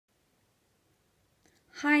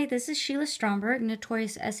Hi, this is Sheila Stromberg,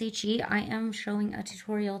 Notorious SHE. I am showing a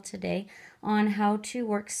tutorial today on how to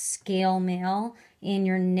work scale mail in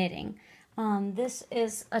your knitting. This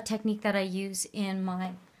is a technique that I use in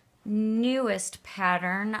my newest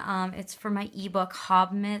pattern. It's for my ebook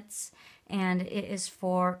Hob Mitts, and it is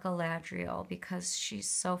for Galadriel because she's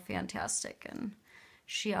so fantastic and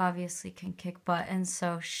she obviously can kick butt, and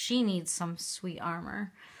so she needs some sweet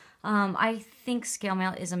armor. I think scale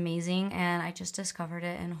mail is amazing, and I just discovered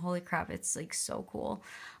it, and holy crap, it's like so cool.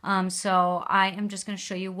 So I am just going to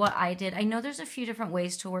show you what I did. I know there's a few different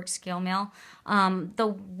ways to work scale mail.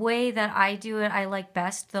 The way that I do it, I like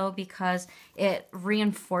best though because it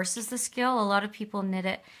reinforces the scale. A lot of people knit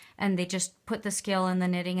it and they just put the scale in the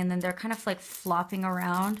knitting and then they're kind of like flopping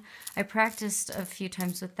around. I practiced a few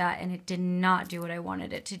times with that and it did not do what I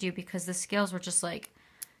wanted it to do because the scales were just like,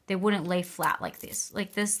 they wouldn't lay flat like this.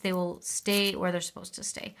 Like this, they will stay where they're supposed to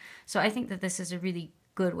stay. So I think that this is a really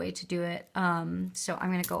good way to do it. So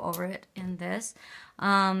I'm going to go over it in this.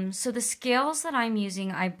 So the scales that I'm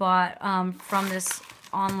using, I bought from this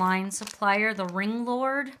online supplier, the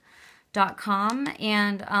ringlord.com,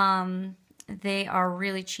 and they are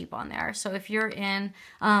really cheap on there. So if you're in,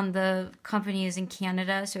 the company is in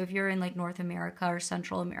Canada, so if you're in like North America or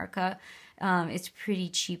Central America, it's pretty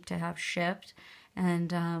cheap to have shipped.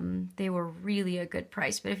 And they were really a good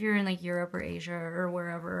price. But if you're in like Europe or Asia or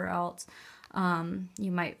wherever else,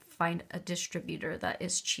 you might find a distributor that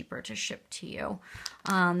is cheaper to ship to you.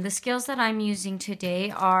 The scales that I'm using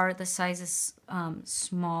today are the sizes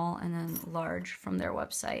small and then large from their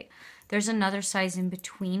website. There's another size in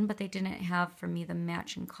between, but they didn't have for me the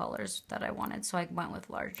matching colors that I wanted, so I went with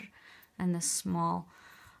large and the small.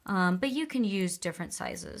 But you can use different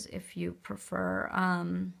sizes if you prefer.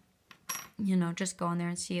 You know, just go in there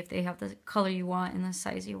and see if they have the color you want and the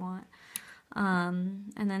size you want.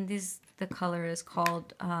 And then the color is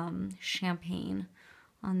called Champagne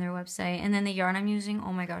on their website. And then the yarn I'm using,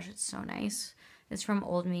 oh my gosh, it's so nice. It's from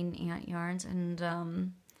Old Maiden Aunt Yarns,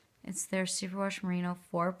 and it's their Superwash Merino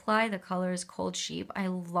 4-ply. The color is Cold Sheep. I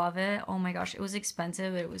love it. Oh my gosh, it was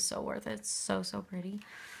expensive. It was so worth it. It's so, so pretty.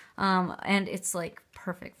 And it's like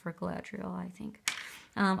perfect for Galadriel, I think.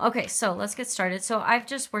 Okay, so let's get started. So I've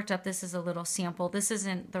just worked up, this is a little sample. This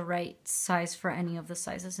isn't the right size for any of the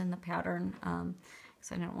sizes in the pattern,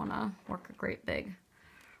 because I didn't want to work a great big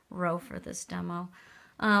row for this demo.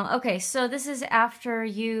 Okay, so this is after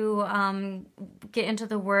you get into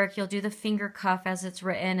the work. You'll do the finger cuff as it's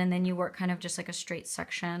written, and then you work kind of just like a straight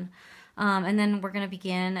section. And then we're going to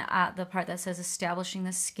begin at the part that says establishing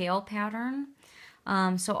the scale pattern.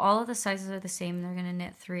 So all of the sizes are the same. They're going to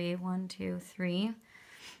knit 3, 1, 2, 3.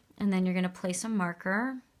 And then you're going to place a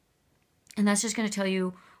marker. And that's just going to tell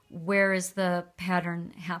you where is the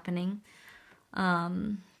pattern happening.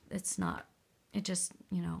 It just,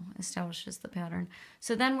 you know, establishes the pattern.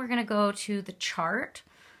 So then we're going to go to the chart.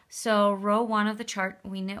 So row 1 of the chart,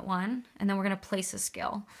 we knit 1, and then we're going to place a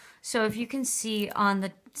scale. So if you can see on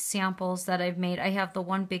the samples that I've made, I have the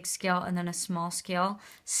one big scale and then a small scale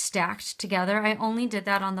stacked together. I only did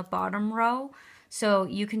that on the bottom row. So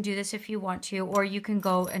you can do this if you want to, or you can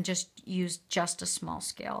go and just use just a small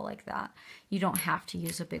scale like that. You don't have to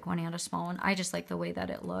use a big one and a small one. I just like the way that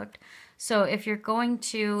it looked. So if you're going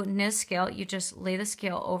to knit a scale, you just lay the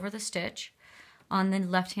scale over the stitch on the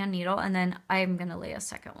left-hand needle, and then I'm going to lay a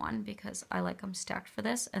second one because I like them stacked for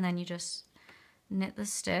this, and then you just knit the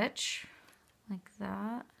stitch like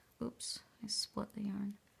that. Oops, I split the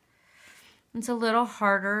yarn. It's a little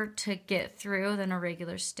harder to get through than a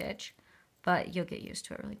regular stitch, but you'll get used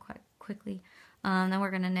to it really quite quickly. Then we're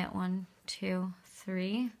going to knit 1, 2,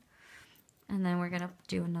 3, and then we're going to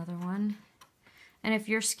do another one. And if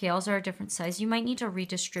your scales are a different size, you might need to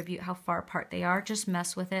redistribute how far apart they are. Just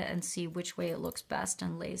mess with it and see which way it looks best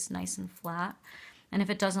and lays nice and flat. And if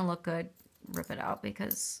it doesn't look good, rip it out,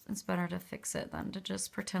 because it's better to fix it than to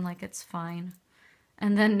just pretend like it's fine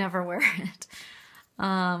and then never wear it.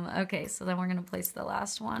 Okay, so then we're going to place the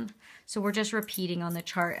last one. So we're just repeating on the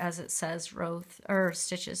chart as it says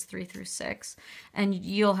stitches 3 through 6, and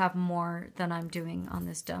you'll have more than I'm doing on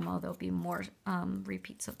this demo. There'll be more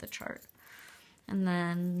repeats of the chart. And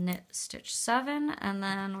then knit stitch 7, and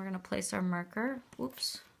then we're going to place our marker.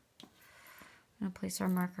 Whoops. I'm going to place our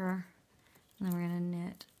marker, and then we're going to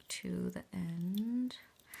knit to the end.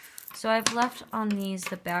 So I've left on these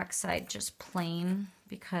the back side just plain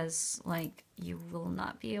because like you will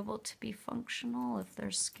not be able to be functional if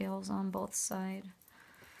there's scales on both sides.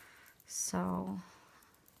 So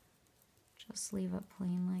just leave it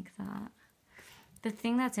plain like that. The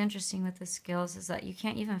thing that's interesting with the scales is that you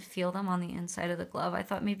can't even feel them on the inside of the glove. I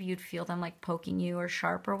thought maybe you'd feel them like poking you or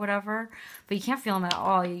sharp or whatever, but you can't feel them at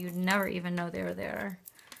all. You'd never even know they were there,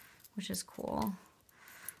 which is cool.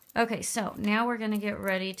 Okay, so now we're going to get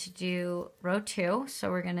ready to do row 2.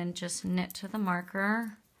 So we're going to just knit to the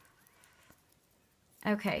marker.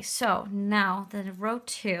 Okay, so now the row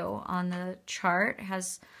 2 on the chart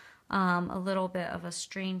has a little bit of a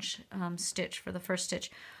strange stitch for the first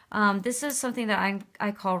stitch. This is something that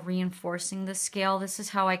I call reinforcing the scale. This is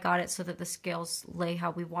how I got it so that the scales lay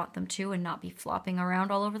how we want them to and not be flopping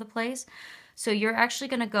around all over the place. So you're actually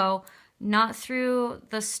going to go not through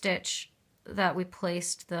the stitch that we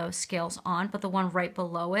placed the scales on, but the one right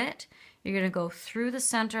below it. You're going to go through the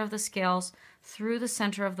center of the scales, through the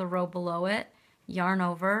center of the row below it, yarn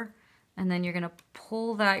over, and then you're going to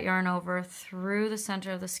pull that yarn over through the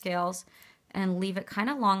center of the scales and leave it kind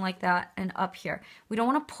of long like that and up here. We don't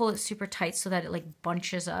want to pull it super tight so that it like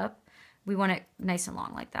bunches up. We want it nice and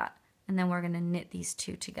long like that. And then we're going to knit these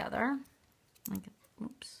two together like,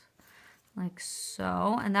 oops, like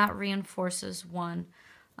so. And that reinforces one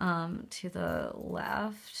to the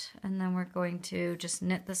left, and then we're going to just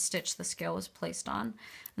knit the stitch the scale was placed on.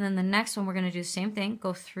 And then the next one we're going to do the same thing,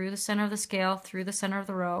 go through the center of the scale, through the center of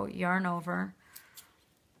the row, yarn over,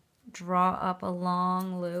 draw up a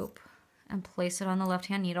long loop and place it on the left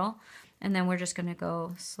hand needle, and then we're just going to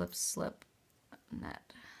go slip, slip, knit.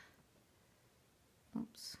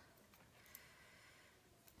 Oops.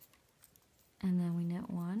 And then we knit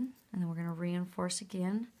one, and then we're going to reinforce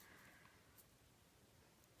again.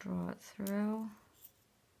 Draw it through,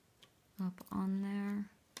 up on there,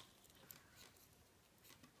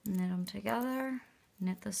 knit them together,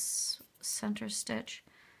 knit the center stitch,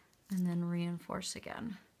 and then reinforce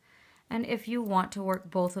again. And if you want to work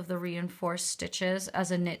both of the reinforced stitches as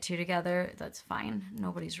a knit two together, that's fine.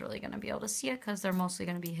 Nobody's really going to be able to see it because they're mostly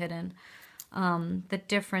going to be hidden. The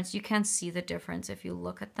difference, you can see the difference if you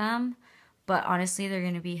look at them. But honestly, they're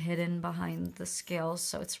going to be hidden behind the scales,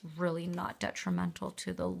 so it's really not detrimental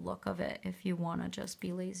to the look of it if you want to just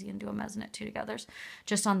be lazy and do them as knit two togethers.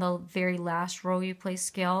 Just on the very last row you place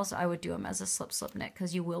scales, I would do them as a slip slip knit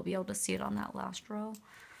because you will be able to see it on that last row.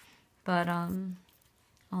 But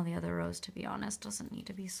all the other rows, to be honest, doesn't need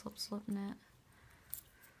to be slip slip knit.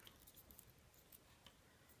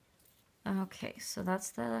 Okay, so that's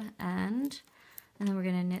the end, and then we're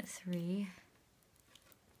going to knit 3.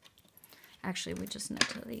 Actually, we just knit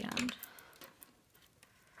to the end.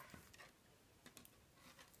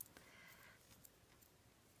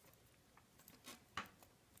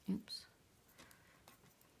 Oops.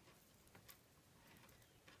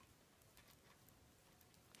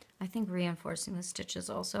 I think reinforcing the stitches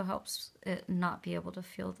also helps it not be able to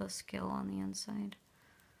feel the scale on the inside,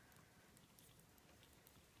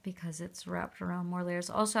 because it's wrapped around more layers.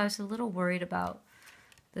 Also, I was a little worried about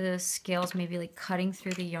the scales maybe like cutting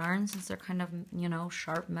through the yarn, since they're kind of, you know,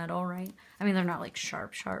 sharp metal, right? I mean, they're not like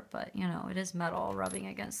sharp, but you know, it is metal rubbing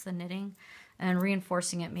against the knitting, and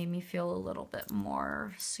reinforcing it made me feel a little bit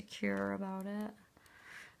more secure about it.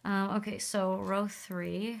 Okay, so row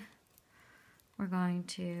 3, we're going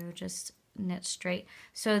to just knit straight.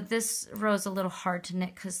 So this row is a little hard to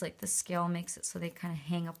knit because like the scale makes it so they kind of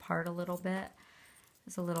hang apart a little bit.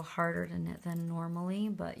 It's a little harder to knit than normally,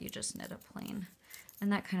 but you just knit a plain.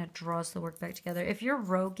 And that kind of draws the work back together. If your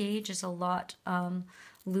row gauge is a lot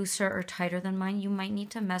looser or tighter than mine, you might need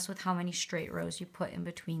to mess with how many straight rows you put in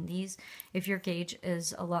between these. If your gauge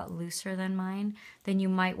is a lot looser than mine, then you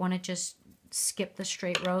might want to just skip the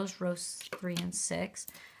straight rows, rows 3 and 6,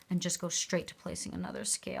 and just go straight to placing another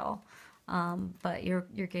scale. But your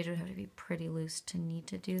gauge would have to be pretty loose to need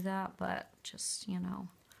to do that, but just, you know,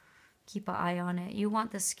 keep an eye on it. You want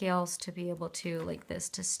the scales to be able to, like this,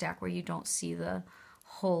 to stack where you don't see the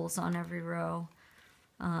holes on every row.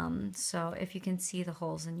 So if you can see the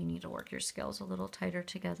holes, then you need to work your scales a little tighter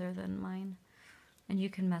together than mine. And you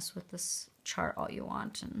can mess with this chart all you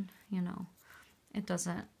want, and you know, it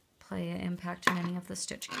doesn't play an impact in any of the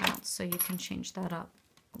stitch counts, so you can change that up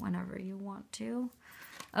whenever you want to.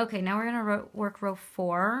 Okay, now we're going to work row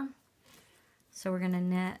 4. So we're going to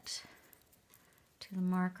knit to the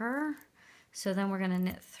marker. So then we're going to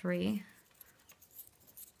knit 3.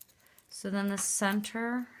 So then the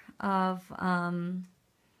center of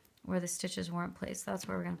where the stitches weren't placed, that's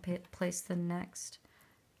where we're going to place the next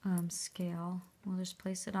scale. We'll just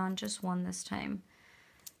place it on just one this time.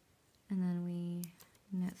 And then we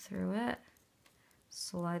knit through it,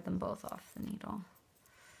 slide them both off the needle.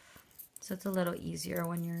 So it's a little easier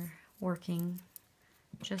when you're working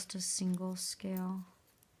just a single scale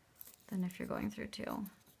than if you're going through 2.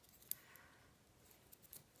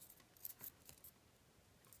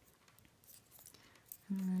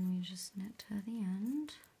 And then we just knit to the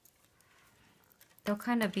end. They'll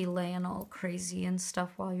kind of be laying all crazy and stuff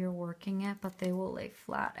while you're working it, but they will lay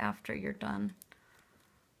flat after you're done.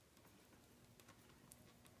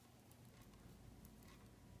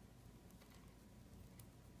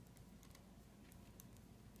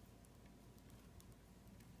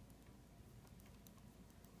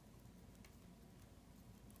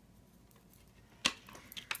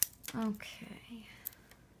 Okay.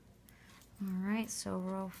 All right, so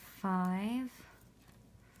row 5.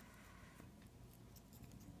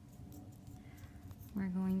 We're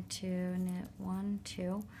going to knit 1,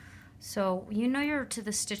 2. So you know you're to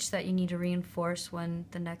the stitch that you need to reinforce when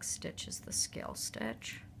the next stitch is the scale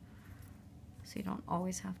stitch. So you don't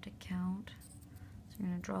always have to count. So we're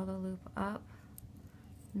going to draw the loop up,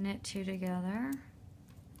 knit 2 together.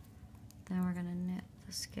 Then we're going to knit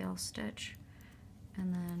the scale stitch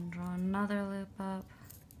and then draw another loop up.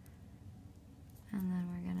 And then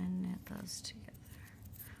we're going to knit those together.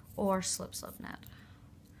 Or slip knit.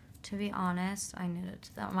 To be honest, I knitted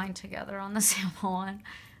mine together on the sample one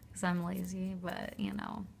because I'm lazy, but you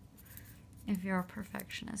know, if you're a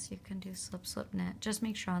perfectionist, you can do slip knit. Just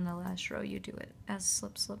make sure on the last row you do it as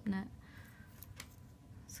slip knit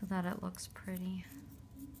so that it looks pretty.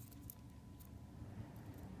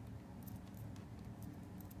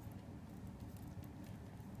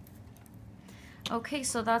 Okay,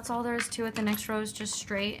 so that's all there is to it. The next row is just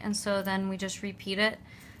straight, and so then we just repeat it.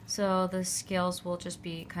 So the scales will just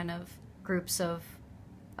be kind of groups of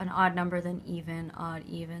an odd number, then even, odd,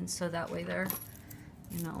 even, so that way they're,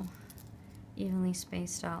 you know, evenly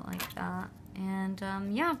spaced out like that. And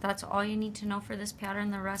yeah, that's all you need to know for this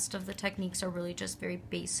pattern. The rest of the techniques are really just very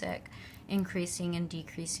basic, increasing and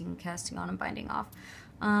decreasing, casting on and binding off.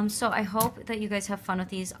 So I hope that you guys have fun with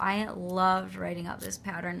these. I loved writing out this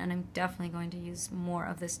pattern, and I'm definitely going to use more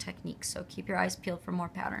of this technique. So keep your eyes peeled for more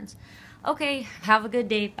patterns. Okay, have a good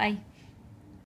day. Bye.